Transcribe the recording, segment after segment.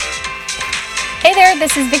Hey there,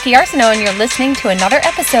 this is Vicki Arsenault, and you're listening to another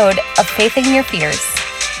episode of Faithing Your Fears.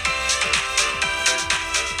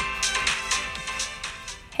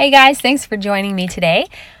 Hey guys, thanks for joining me today.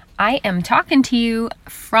 I am talking to you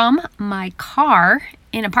from my car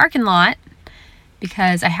in a parking lot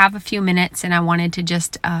because I have a few minutes and I wanted to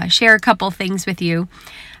just share a couple things with you.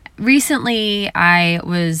 Recently, I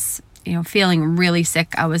was, feeling really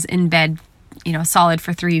sick. I was in bed, solid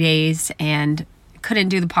for 3 days and couldn't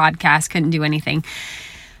do the podcast, couldn't do anything.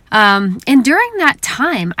 And during that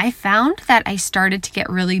time, I found that I started to get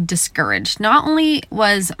really discouraged. Not only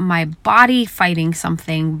was my body fighting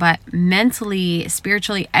something, but mentally,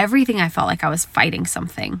 spiritually, everything, I felt like I was fighting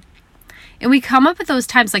something. And we come up at those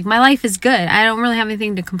times, like my life is good. I don't really have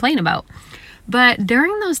anything to complain about. But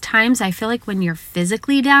during those times, I feel like when you're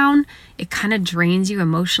physically down, it kind of drains you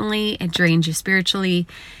emotionally, it drains you spiritually.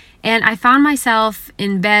 And I found myself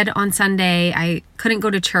in bed on Sunday. I couldn't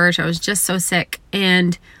go to church. I was just so sick.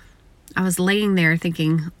 And I was laying there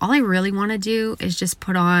thinking, all I really want to do is just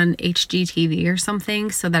put on HGTV or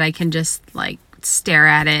something so that I can just stare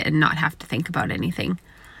at it and not have to think about anything.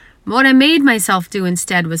 What I made myself do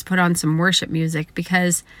instead was put on some worship music,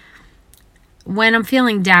 because when I'm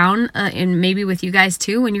feeling down, and maybe with you guys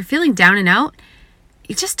too, when you're feeling down and out,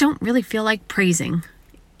 you just don't really feel like praising.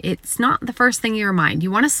 It's not the first thing in your mind. You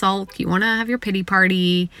want to sulk, you want to have your pity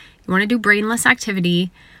party, you want to do brainless activity.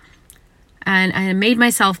 And I made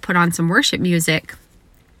myself put on some worship music.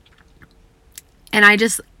 And I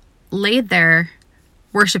just laid there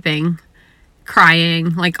worshiping,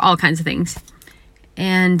 crying, all kinds of things.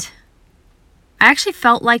 And I actually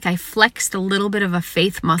felt like I flexed a little bit of a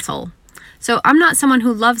faith muscle. So I'm not someone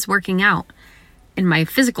who loves working out in my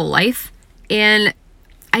physical life. And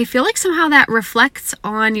I feel like somehow that reflects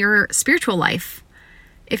on your spiritual life.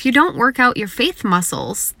 If you don't work out your faith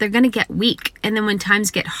muscles, they're going to get weak. And then when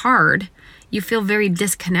times get hard, you feel very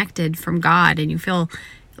disconnected from God, and you feel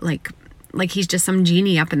like he's just some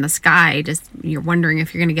genie up in the sky. Just you're wondering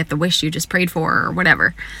if you're going to get the wish you just prayed for or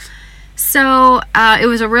whatever. So it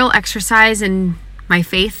was a real exercise in my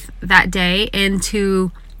faith that day, and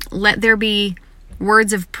to let there be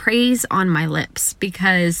words of praise on my lips,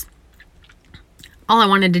 because all I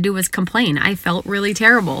wanted to do was complain. I felt really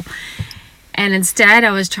terrible. And instead,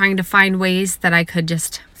 I was trying to find ways that I could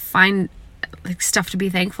just find stuff to be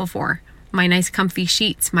thankful for. My nice comfy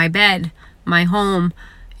sheets, my bed, my home,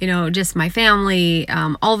 just my family,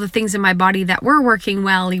 all the things in my body that were working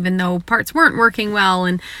well, even though parts weren't working well,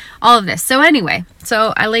 and all of this. So anyway,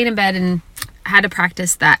 I laid in bed and had to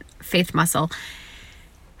practice that faith muscle.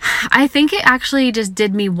 I think it actually just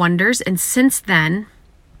did me wonders. And since then,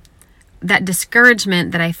 that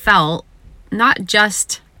discouragement that I felt, not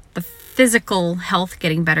just the physical health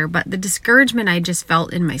getting better, but the discouragement I just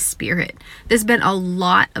felt in my spirit. There's been a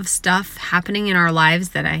lot of stuff happening in our lives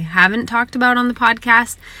that I haven't talked about on the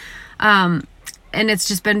podcast. And it's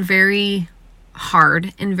just been very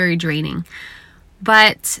hard and very draining.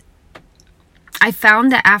 But I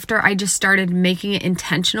found that after I just started making it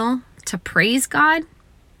intentional to praise God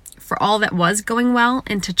for all that was going well,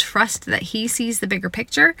 and to trust that He sees the bigger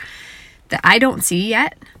picture that I don't see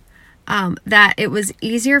yet, that it was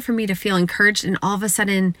easier for me to feel encouraged. And all of a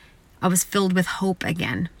sudden, I was filled with hope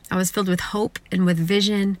again. I was filled with hope and with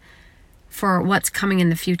vision for what's coming in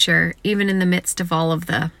the future, even in the midst of all of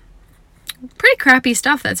the pretty crappy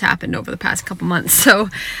stuff that's happened over the past couple months. So,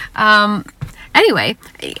 anyway,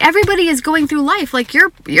 everybody is going through life.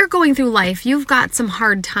 You're going through life. You've got some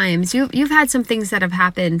hard times. You've had some things that have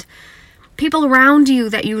happened. People around you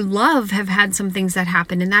that you love have had some things that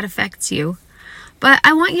happen, and that affects you. But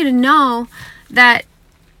I want you to know that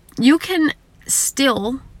you can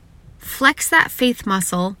still flex that faith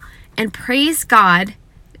muscle and praise God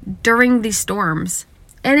during these storms.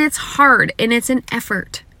 And it's hard, and it's an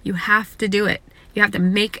effort. You have to do it. You have to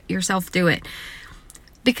make yourself do it,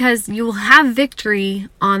 because you will have victory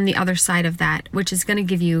on the other side of that, which is going to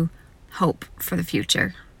give you hope for the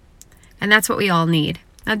future. And that's what we all need.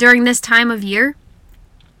 Now, during this time of year,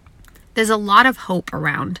 there's a lot of hope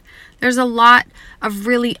around. There's a lot of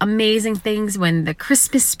really amazing things when the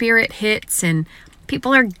Christmas spirit hits and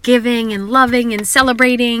people are giving and loving and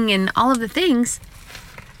celebrating and all of the things.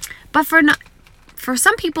 But for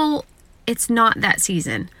some people, it's not that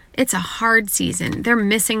season. It's a hard season. They're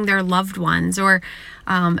missing their loved ones, or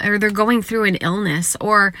they're going through an illness,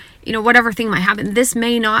 or whatever thing might happen. This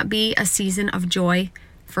may not be a season of joy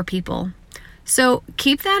for people. So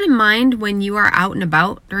keep that in mind when you are out and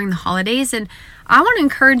about during the holidays. And I want to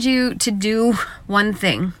encourage you to do one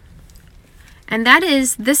thing, and that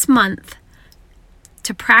is this month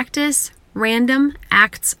to practice random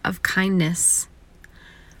acts of kindness.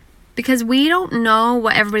 because we don't know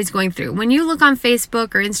what everybody's going through. When you look on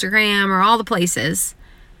Facebook or Instagram or all the places,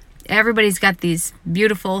 everybody's got these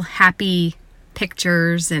beautiful, happy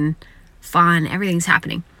pictures and fun. Everything's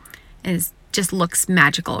happening. And it just looks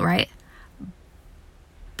magical, right?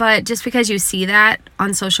 But just because you see that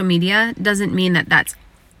on social media doesn't mean that that's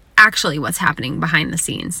actually what's happening behind the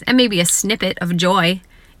scenes. And maybe a snippet of joy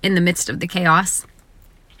in the midst of the chaos.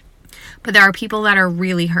 But there are people that are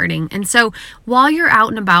really hurting. And so while you're out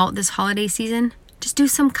and about this holiday season, just do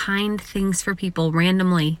some kind things for people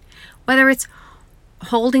randomly. Whether it's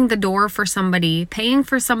holding the door for somebody, paying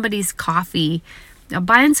for somebody's coffee,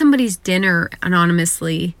 buying somebody's dinner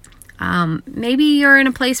anonymously. Maybe you're in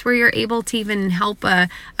a place where you're able to even help a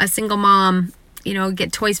single mom,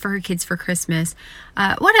 get toys for her kids for Christmas.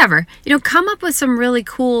 Whatever. Come up with some really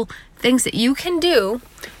cool things that you can do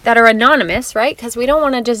that are anonymous, right? Because we don't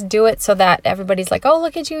want to just do it so that everybody's like, oh,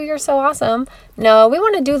 look at you, you're so awesome. No, we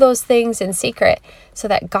want to do those things in secret so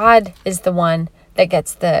that God is the one that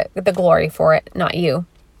gets the glory for it, not you.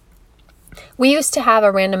 We used to have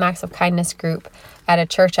a Random Acts of Kindness group at a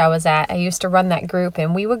church I was at. I used to run that group,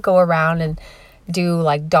 and we would go around and do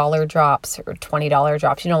like dollar drops or $20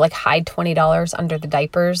 drops, like hide $20 under the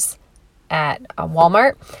diapers at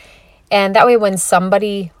Walmart. And that way when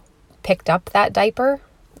somebody picked up that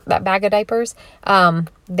bag of diapers,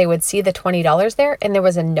 they would see the $20 there, and there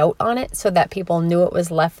was a note on it so that people knew it was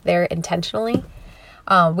left there intentionally.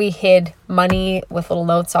 We hid money with little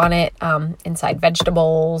notes on it inside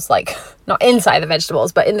vegetables, like not inside the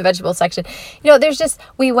vegetables, but in the vegetable section.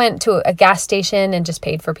 We went to a gas station and just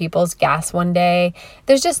paid for people's gas one day.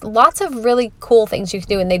 There's just lots of really cool things you can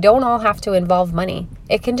do, and they don't all have to involve money.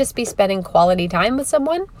 It can just be spending quality time with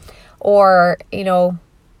someone or,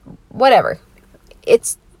 whatever.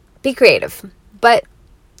 Be creative, but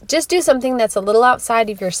just do something that's a little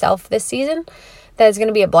outside of yourself this season that is going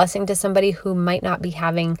to be a blessing to somebody who might not be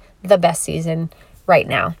having the best season right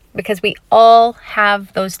now, because we all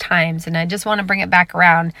have those times. And I just want to bring it back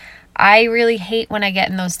around. I really hate when I get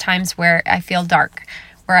in those times where I feel dark,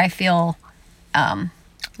 where I feel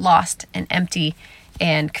lost and empty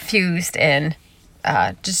and confused and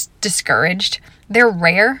just discouraged. They're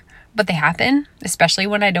rare, but they happen, especially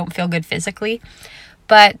when I don't feel good physically.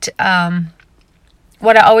 But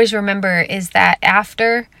what I always remember is that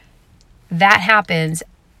after that happens,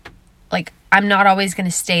 I'm not always going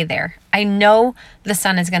to stay there. I know the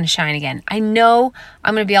sun is going to shine again. I know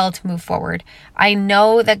I'm going to be able to move forward. I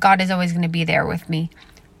know that God is always going to be there with me.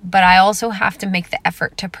 But I also have to make the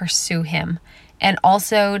effort to pursue him, and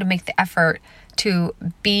also to make the effort to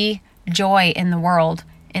be joy in the world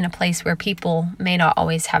in a place where people may not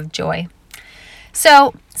always have joy.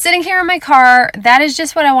 So, sitting here in my car, that is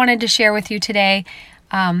just what I wanted to share with you today.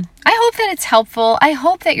 I hope that it's helpful. I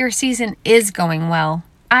hope that your season is going well.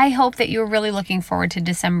 I hope that you're really looking forward to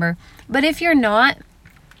December. But if you're not,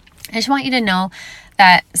 I just want you to know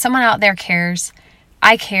that someone out there cares.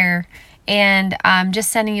 I care. And I'm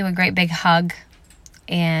just sending you a great big hug,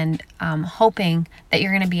 and hoping that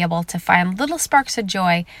you're going to be able to find little sparks of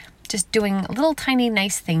joy just doing little tiny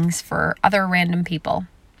nice things for other random people.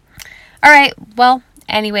 All right. Well,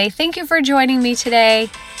 anyway, thank you for joining me today,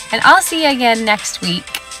 and I'll see you again next week.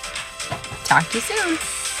 Talk to you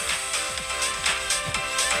soon.